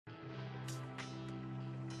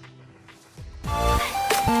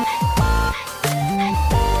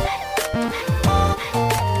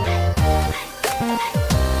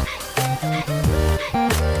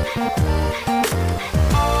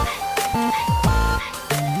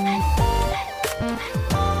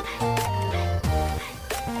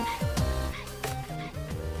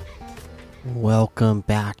welcome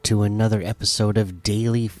back to another episode of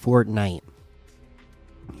Daily Fortnite,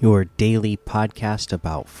 your daily podcast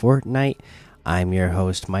about Fortnite. I'm your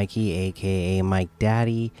host, Mikey, aka Mike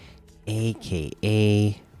Daddy,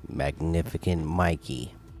 aka Magnificent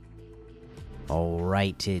Mikey.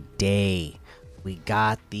 Alright, today we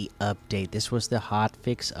got the update. This was the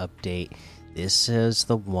hotfix update. This is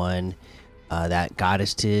the one that got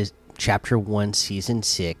us to Chapter 1, Season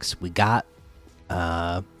 6. We got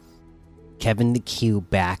Kevin the Cube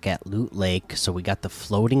back at Loot Lake. So we got the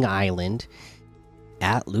floating island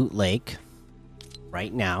at Loot Lake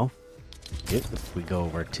right now. If we go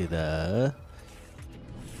over to the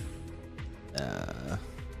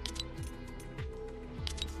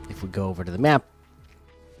map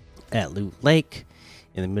at Loot Lake,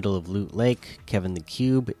 in the middle of Loot Lake, Kevin the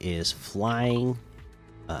Cube is flying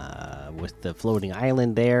with the floating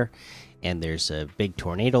island there, and there's a big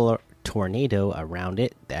tornado around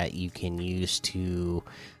it that you can use to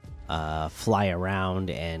fly around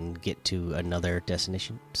and get to another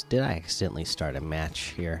destination. Did I accidentally start a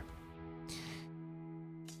match here?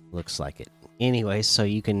 Looks like it. Anyway, so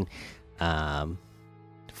you can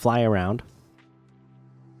fly around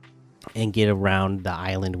and get around the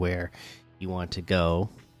island where you want to go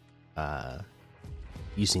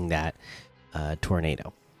using that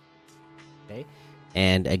tornado. Okay,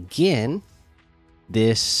 and again,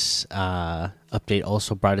 this update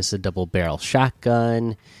also brought us a double barrel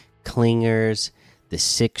shotgun, clingers, the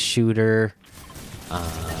 6-shooter,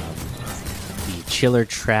 the chiller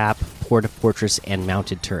trap, porta fortress, and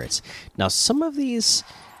mounted turrets. Now, some of these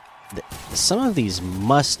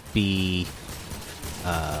must be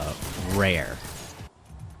rare,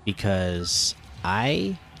 because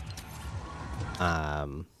I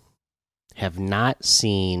have not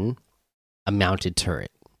seen a mounted turret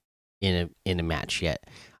in a match yet.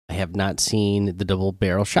 I have not seen the double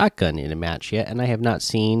barrel shotgun in a match yet, and I have not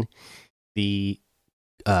seen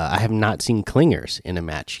clingers in a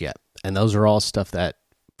match yet. And those are all stuff that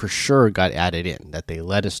for sure got added in, that they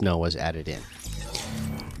let us know was added in.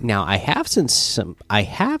 Now, I have seen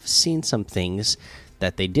some things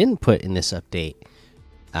that they didn't put in this update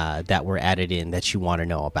that were added in that you want to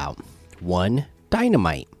know about. One,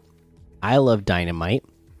 dynamite. I love dynamite.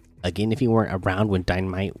 Again, if you weren't around when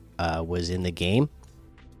dynamite was in the game,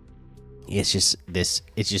 it's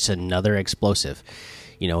just another explosive.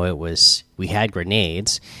 You know, we had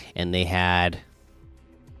grenades, and they had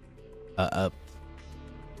a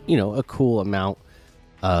cool amount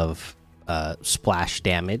of splash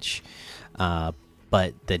damage,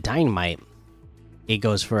 but the dynamite, it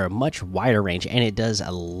goes for a much wider range, and it does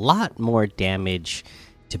a lot more damage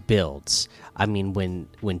to builds. I mean, when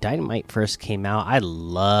dynamite first came out, I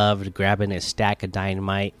loved grabbing a stack of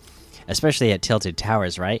dynamite, especially at tilted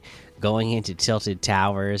towers, right? Going into tilted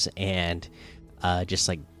towers and just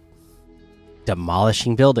like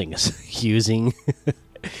demolishing buildings using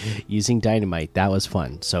dynamite. That was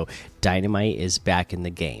fun. So dynamite is back in the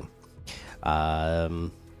game.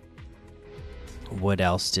 What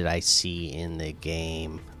else did I see in the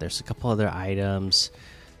game? There's a couple other items.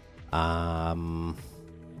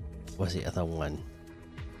 What's the other one?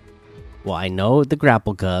 Well, I know the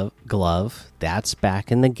grapple glove. That's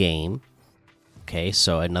back in the game. Okay,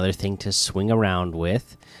 so another thing to swing around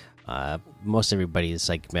with. Most everybody's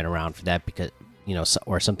like been around for that, because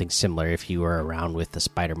or something similar. If you were around with the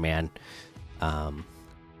Spider-Man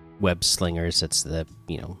web slingers, that's the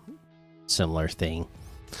similar thing.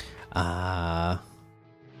 I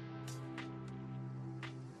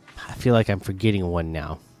feel like I'm forgetting one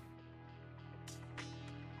now.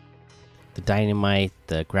 The dynamite,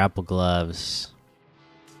 the grapple gloves.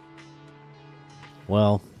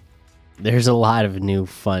 Well, there's a lot of new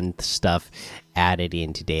fun stuff added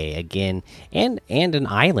in today again, and an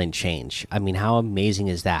island change. I mean, how amazing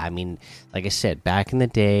is that? I mean, like I said, back in the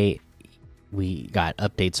day, we got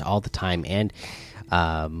updates all the time, and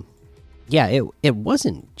yeah, it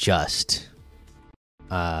wasn't just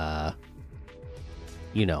whatchamacallit,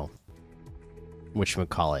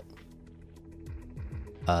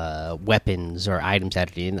 weapons or items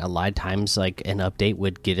added in. A lot of times, like, an update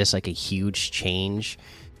would get us like a huge change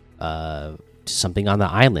to something on the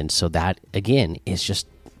island. So that again is just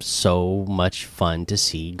so much fun to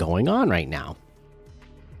see going on right now.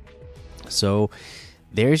 So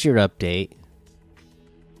there's your update.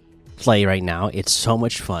 Play right now. It's so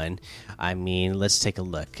much fun. I mean, let's take a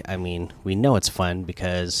look. I mean, we know it's fun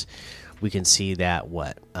because we can see that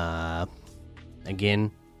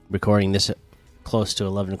again, recording this close to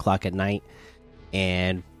 11 o'clock at night,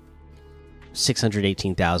 and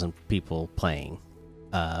 618,000 people playing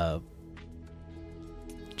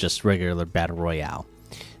just regular battle royale.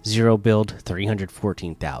 Zero build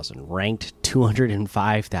 314,000. Ranked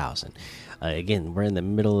 205,000. Again, we're in the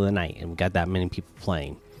middle of the night and we got that many people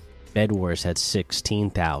playing. Bed Wars had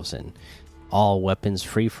 16,000. All Weapons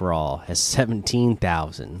Free for All has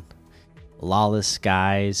 17,000. Lawless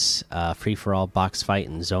Skies Free for All Box Fight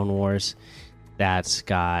and Zone Wars, that's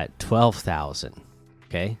got 12,000.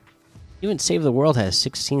 Okay, even Save the World has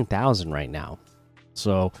 16,000 right now.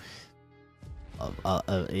 So,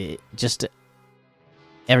 just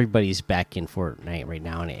everybody's back in Fortnite right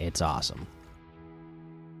now, and it's awesome.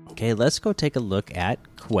 Okay, let's go take a look at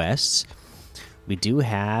quests. We do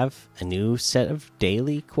have a new set of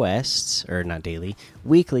daily quests, or not daily,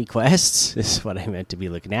 weekly quests. This is what I meant to be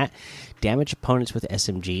looking at. Damage opponents with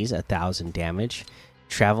SMGs, 1,000 damage.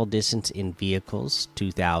 Travel distance in vehicles,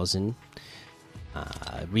 2,000.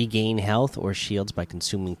 Regain health or shields by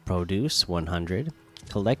consuming produce, 100.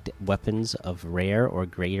 Collect weapons of rare or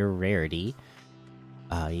greater rarity.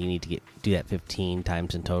 You need to do that 15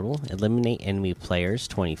 times in total. Eliminate enemy players,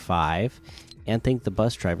 25. And thank the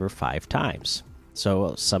bus driver 5 times.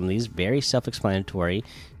 So some of these very self-explanatory.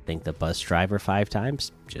 Thank the bus driver 5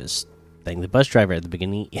 times. Just thank the bus driver at the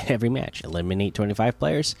beginning of every match. Eliminate 25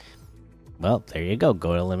 players. Well, there you go.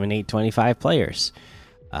 Go to eliminate 25 players.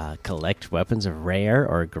 Collect weapons of rare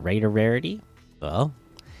or greater rarity. Well,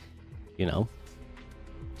 you know,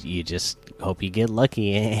 you just hope you get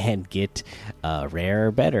lucky and get rare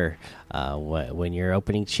or better when you're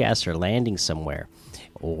opening chests or landing somewhere.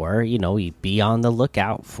 Or, you know, you be on the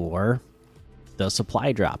lookout for the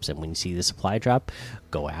supply drops, and when you see the supply drop,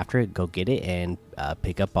 go after it, go get it, and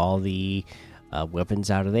pick up all the weapons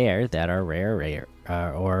out of there that are rare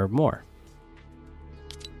or more.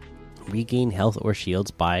 Regain health or shields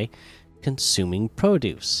by consuming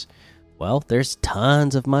produce. Well, there's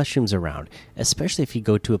tons of mushrooms around, especially if you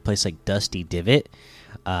go to a place like Dusty Divot.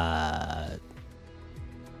 Down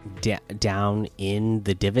in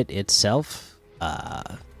the divot itself,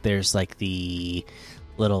 there's like the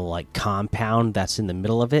little like compound that's in the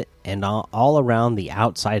middle of it, and all around the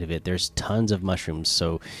outside of it there's tons of mushrooms,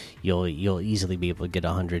 so you'll easily be able to get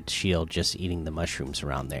 100 shield just eating the mushrooms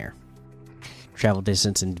around there. Travel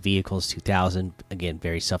distance in vehicles, 2,000. Again,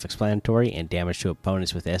 very self-explanatory. And damage to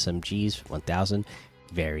opponents with SMGs, 1,000.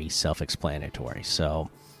 Very self-explanatory. So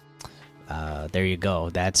there you go.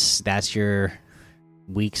 That's your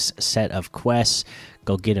week's set of quests.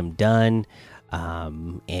 Go get them done.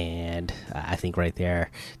 And I think right there,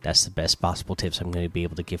 that's the best possible tips I'm going to be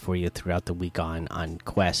able to give for you throughout the week on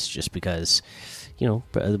quests, just because, you know,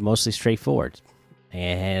 mostly straightforward,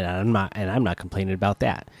 and I'm not complaining about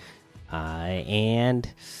that. And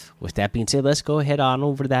with that being said, let's go ahead on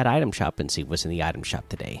over to that item shop and see what's in the item shop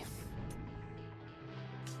today.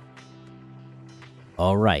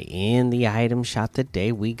 All right, in the item shop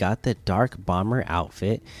today, we got the Dark Bomber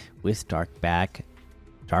outfit with Dark Bag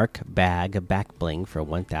back bling for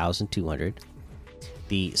 1,200.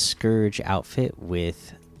 The Scourge outfit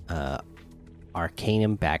with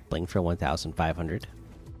Arcanum back bling for 1,500.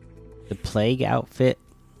 The Plague outfit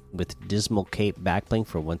with Dismal Cape back bling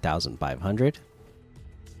for 1,500.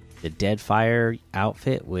 The Deadfire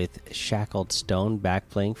outfit with Shackled Stone back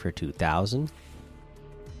bling for 2,000.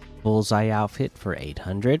 Bullseye outfit for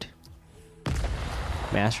 800.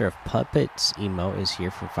 Master of Puppets emote is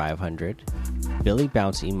here for 500. Billy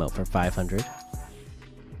Bounce emote for 500.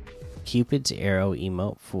 Cupid's Arrow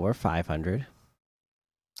emote for 500.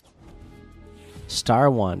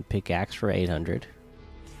 Star Wand pickaxe for 800.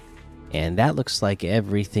 And that looks like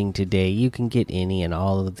everything today. You can get any and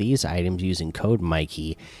all of these items using code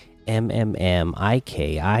Mikey,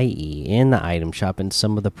 MMMIKIE, in the item shop, and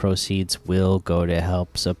some of the proceeds will go to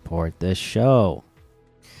help support the show.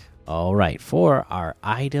 All right, for our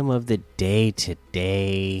item of the day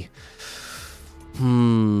today,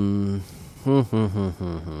 you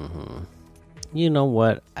know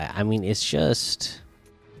what? I mean, it's just,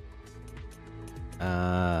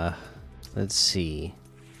 let's see.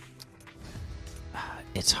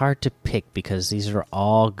 It's hard to pick because these are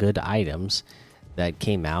all good items that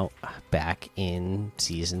came out back in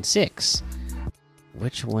Season 6.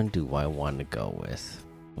 Which one do I want to go with?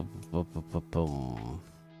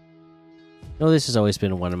 No, this has always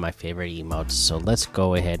been one of my favorite emotes, so let's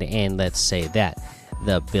go ahead and let's say that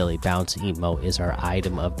the Billy Bounce emote is our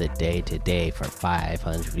item of the day today for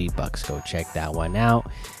 500 V-Bucks. Go check that one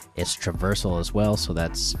out. It's traversal as well, so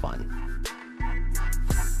that's fun.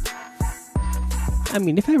 I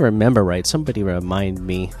mean, if I remember right, somebody remind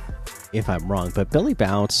me if I'm wrong, but Billy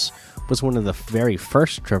Bounce was one of the very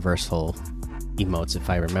first traversal emotes, if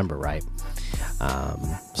I remember right.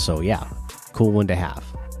 So yeah, cool one to have.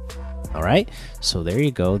 All right, so there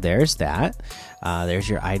you go. There's that. There's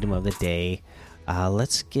your item of the day.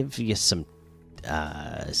 Let's give you some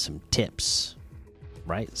tips,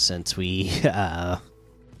 right? Since we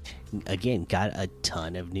again got a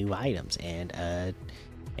ton of new items and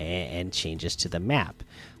changes to the map.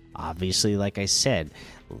 Obviously, like I said,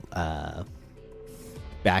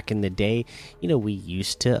 back in the day, we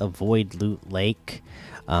used to avoid Loot Lake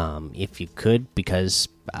if you could, because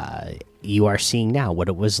you are seeing now what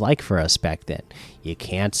it was like for us back then. You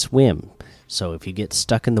can't swim, so if you get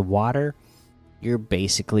stuck in the water, you're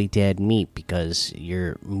basically dead meat because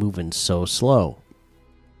you're moving so slow.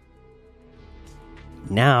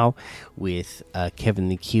 Now, with Kevin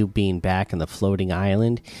the Cube being back on the floating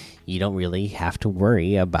island, you don't really have to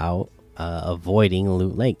worry about avoiding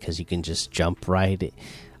Loot Lake, because you can just jump right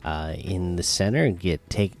in the center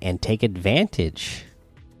and take advantage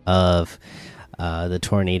of the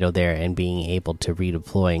tornado there and being able to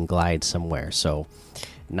redeploy and glide somewhere. So,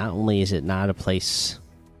 not only is it not a place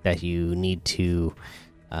that you need to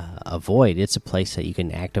avoid, it's a place that you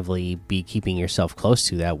can actively be keeping yourself close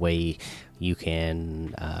to. That way you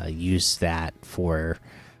can use that for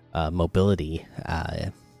mobility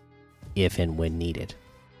if and when needed.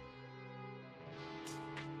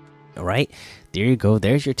 All right, there you go.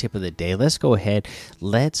 There's your tip of the day. Let's go ahead.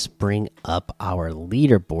 Let's bring up our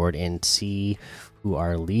leaderboard and see who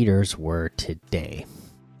our leaders were today.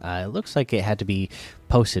 It looks like it had to be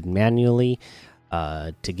posted manually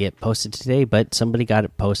to get posted today, but somebody got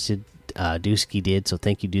it posted. Dusky did, so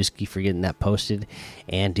thank you, Dusky, for getting that posted.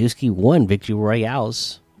 And Dusky won Victory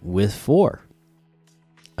Royales with 4.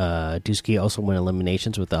 Dusky also won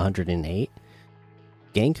eliminations with 108.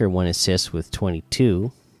 Ganker won assists with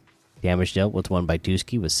 22. Damage dealt was won by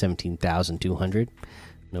Dusky with 17,200.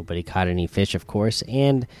 Nobody caught any fish, of course.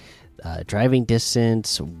 And driving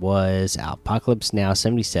distance was Apocalypse Now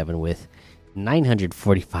 77 with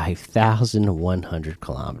 945,100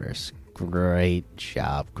 kilometers. Great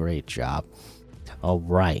job, great job. All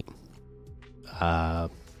right,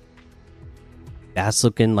 that's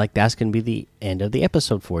looking like that's gonna be the end of the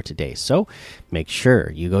episode for today. So make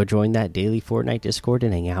sure you go join that daily Fortnite Discord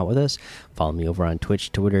and hang out with us. Follow me over on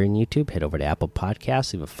Twitch, Twitter, and YouTube. Head over to Apple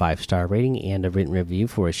Podcasts, leave a 5-star rating and a written review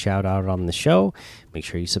for a shout out on the show. Make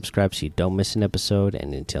sure you subscribe so you don't miss an episode.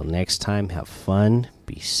 And until next time, have fun,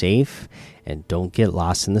 be safe, and don't get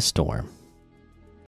lost in the storm.